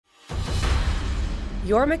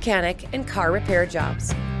Your mechanic and car repair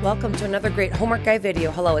jobs. Welcome to another great homework guide video.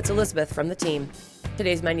 Hello, it's Elizabeth from the team.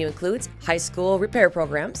 Today's menu includes high school repair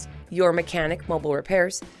programs, Your Mechanic Mobile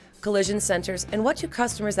Repairs, collision centers, and what do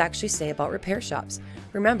customers actually say about repair shops.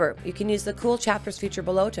 Remember, you can use the cool chapters feature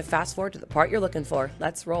below to fast forward to the part you're looking for.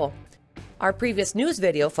 Let's roll. Our previous news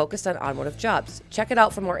video focused on automotive jobs. Check it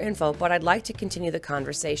out for more info, but I'd like to continue the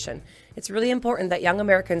conversation. It's really important that young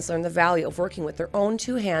Americans learn the value of working with their own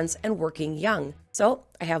two hands and working young. So,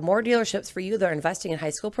 I have more dealerships for you that are investing in high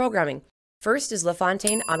school programming. First is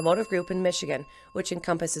LaFontaine Automotive Group in Michigan, which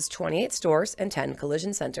encompasses 28 stores and 10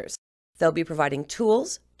 collision centers. They'll be providing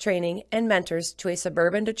tools, training, and mentors to a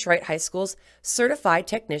suburban Detroit high school's Certified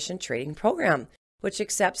Technician Training Program, which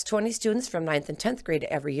accepts 20 students from 9th and 10th grade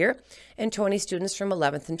every year and 20 students from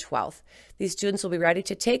 11th and 12th. These students will be ready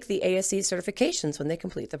to take the ASE certifications when they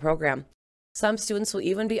complete the program. Some students will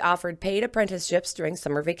even be offered paid apprenticeships during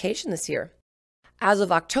summer vacation this year. As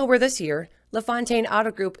of October this year, LaFontaine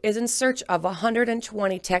Auto Group is in search of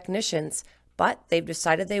 120 technicians, but they've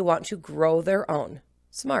decided they want to grow their own.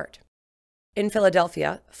 Smart. In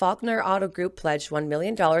Philadelphia, Faulkner Auto Group pledged $1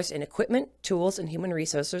 million in equipment, tools, and human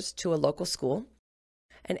resources to a local school.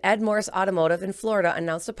 And Ed Morris Automotive in Florida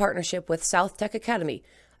announced a partnership with South Tech Academy,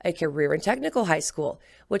 a career and technical high school,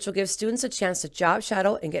 which will give students a chance to job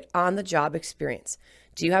shadow and get on-the-job experience.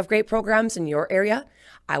 Do you have great programs in your area?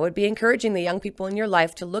 I would be encouraging the young people in your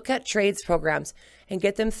life to look at trades programs and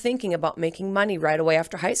get them thinking about making money right away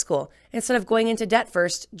after high school, instead of going into debt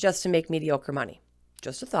first just to make mediocre money.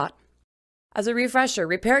 Just a thought. As a refresher,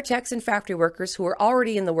 repair techs and factory workers who are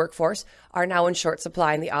already in the workforce are now in short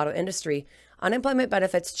supply in the auto industry. Unemployment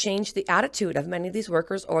benefits changed the attitude of many of these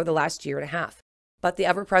workers over the last year and a half. But the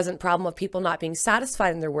ever-present problem of people not being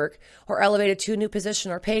satisfied in their work or elevated to a new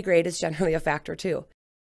position or pay grade is generally a factor too.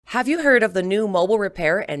 Have you heard of the new mobile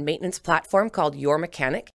repair and maintenance platform called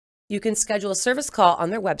YourMechanic? You can schedule a service call on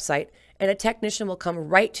their website, and a technician will come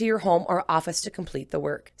right to your home or office to complete the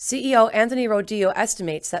work. CEO Anthony Rodillo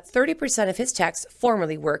estimates that 30% of his techs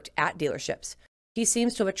formerly worked at dealerships. He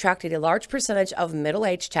seems to have attracted a large percentage of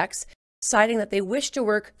middle-aged techs, citing that they wish to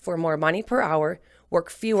work for more money per hour, work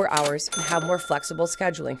fewer hours, and have more flexible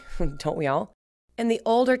scheduling. Don't we all? And the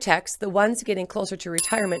older techs, the ones getting closer to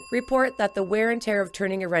retirement, report that the wear and tear of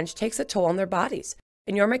turning a wrench takes a toll on their bodies,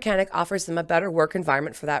 and Your Mechanic offers them a better work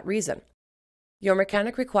environment for that reason. Your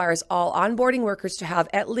Mechanic requires all onboarding workers to have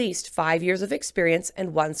at least 5 years of experience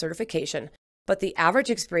and 1 certification, but the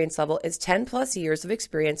average experience level is 10 plus years of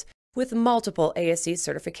experience with multiple ASE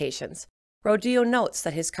certifications. Rodillo notes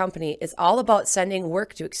that his company is all about sending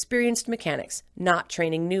work to experienced mechanics, not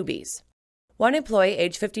training newbies. One employee,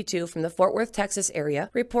 age 52, from the Fort Worth, Texas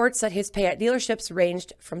area, reports that his pay at dealerships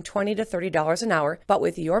ranged from $20 to $30 an hour, but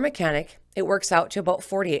with Your Mechanic, it works out to about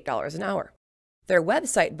 $48 an hour. Their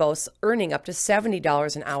website boasts earning up to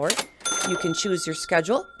 $70 an hour. You can choose your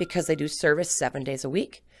schedule because they do service 7 days a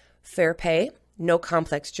week. Fair pay, no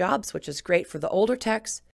complex jobs, which is great for the older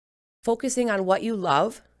techs. Focusing on what you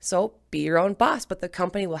love, so be your own boss, but the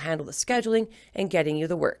company will handle the scheduling and getting you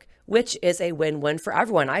the work, which is a win-win for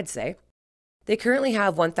everyone, I'd say. They currently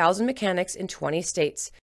have 1,000 mechanics in 20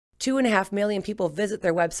 states. 2.5 million people visit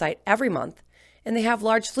their website every month, and they have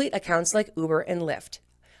large fleet accounts like Uber and Lyft.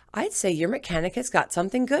 I'd say Your Mechanic has got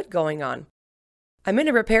something good going on. I'm in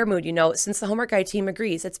a repair mood, since the Homework Guide team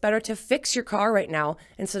agrees it's better to fix your car right now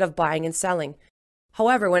instead of buying and selling.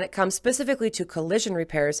 However, when it comes specifically to collision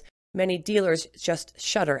repairs, many dealers just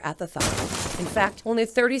shudder at the thought. In fact, only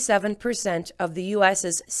 37% of the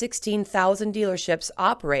U.S.'s 16,000 dealerships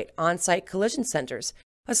operate on-site collision centers,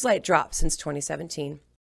 a slight drop since 2017.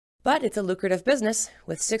 But it's a lucrative business,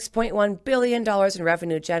 with $6.1 billion in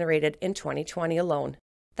revenue generated in 2020 alone.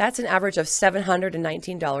 That's an average of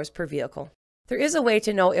 $719 per vehicle. There is a way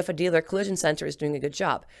to know if a dealer collision center is doing a good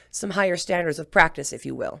job, some higher standards of practice, if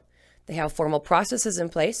you will. They have formal processes in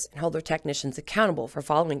place and hold their technicians accountable for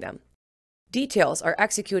following them. Details are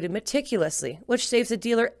executed meticulously, which saves the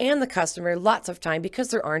dealer and the customer lots of time because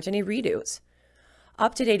there aren't any redos.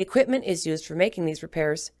 Up-to-date equipment is used for making these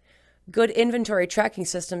repairs. Good inventory tracking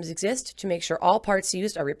systems exist to make sure all parts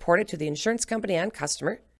used are reported to the insurance company and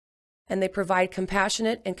customer. And they provide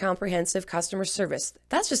compassionate and comprehensive customer service.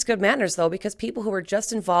 That's just good manners, though, because people who are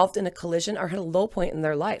just involved in a collision are at a low point in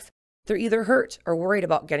their life. They're either hurt or worried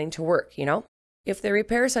about getting to work, If the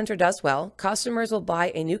repair center does well, customers will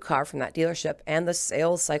buy a new car from that dealership and the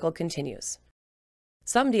sales cycle continues.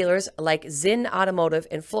 Some dealers, like Zinn Automotive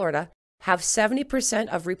in Florida, have 70%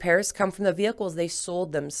 of repairs come from the vehicles they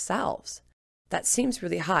sold themselves. That seems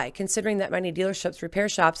really high, considering that many dealerships' repair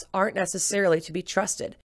shops aren't necessarily to be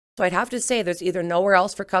trusted. So I'd have to say there's either nowhere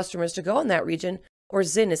else for customers to go in that region, or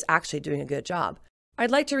Zinn is actually doing a good job.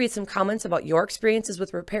 I'd like to read some comments about your experiences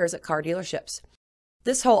with repairs at car dealerships.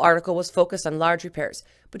 This whole article was focused on large repairs,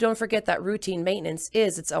 but don't forget that routine maintenance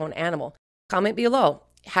is its own animal. Comment below.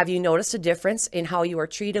 Have you noticed a difference in how you are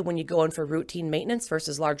treated when you go in for routine maintenance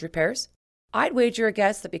versus large repairs? I'd wager a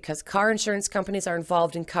guess that because car insurance companies are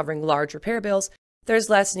involved in covering large repair bills, there's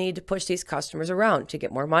less need to push these customers around to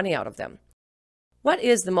get more money out of them. What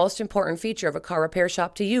is the most important feature of a car repair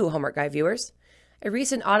shop to you, Homework Guy viewers? A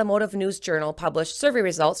recent Automotive News Journal published survey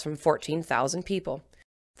results from 14,000 people.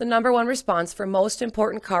 The #1 response for most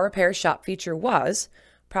important car repair shop feature was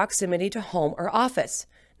proximity to home or office.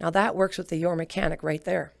 Now that works with the YourMechanic right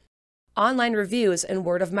there. Online reviews and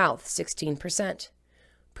word of mouth, 16%.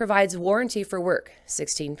 Provides warranty for work,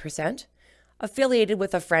 16%. Affiliated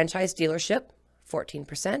with a franchise dealership,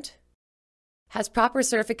 14%. Has proper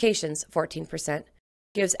certifications, 14%.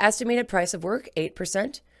 Gives estimated price of work,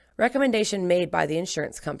 8%. Recommendation made by the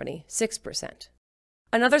insurance company, 6%.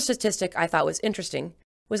 Another statistic I thought was interesting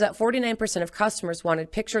was that 49% of customers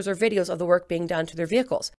wanted pictures or videos of the work being done to their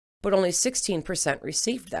vehicles, but only 16%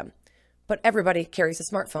 received them. But everybody carries a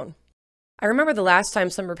smartphone. I remember the last time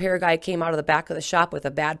some repair guy came out of the back of the shop with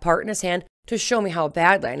a bad part in his hand to show me how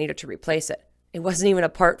badly I needed to replace it. It wasn't even a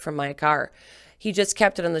part from my car. He just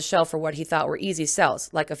kept it on the shelf for what he thought were easy sells,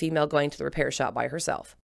 like a female going to the repair shop by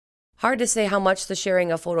herself. Hard to say how much the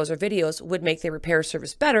sharing of photos or videos would make the repair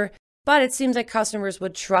service better, but it seems like customers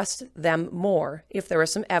would trust them more if there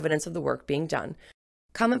was some evidence of the work being done.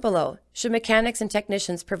 Comment below, should mechanics and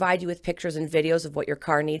technicians provide you with pictures and videos of what your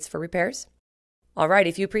car needs for repairs? Alright,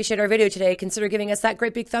 if you appreciate our video today, consider giving us that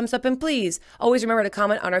great big thumbs up, and please always remember to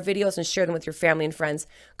comment on our videos and share them with your family and friends.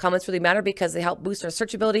 Comments really matter because they help boost our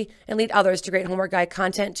searchability and lead others to great Homework Guy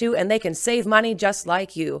content too, and they can save money just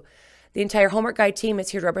like you. The entire Homework Guy team is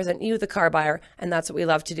here to represent you, the car buyer, and that's what we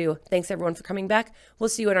love to do. Thanks everyone for coming back. We'll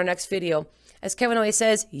see you in our next video. As Kevin always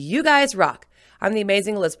says, you guys rock. I'm the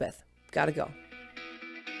amazing Elizabeth. Gotta go.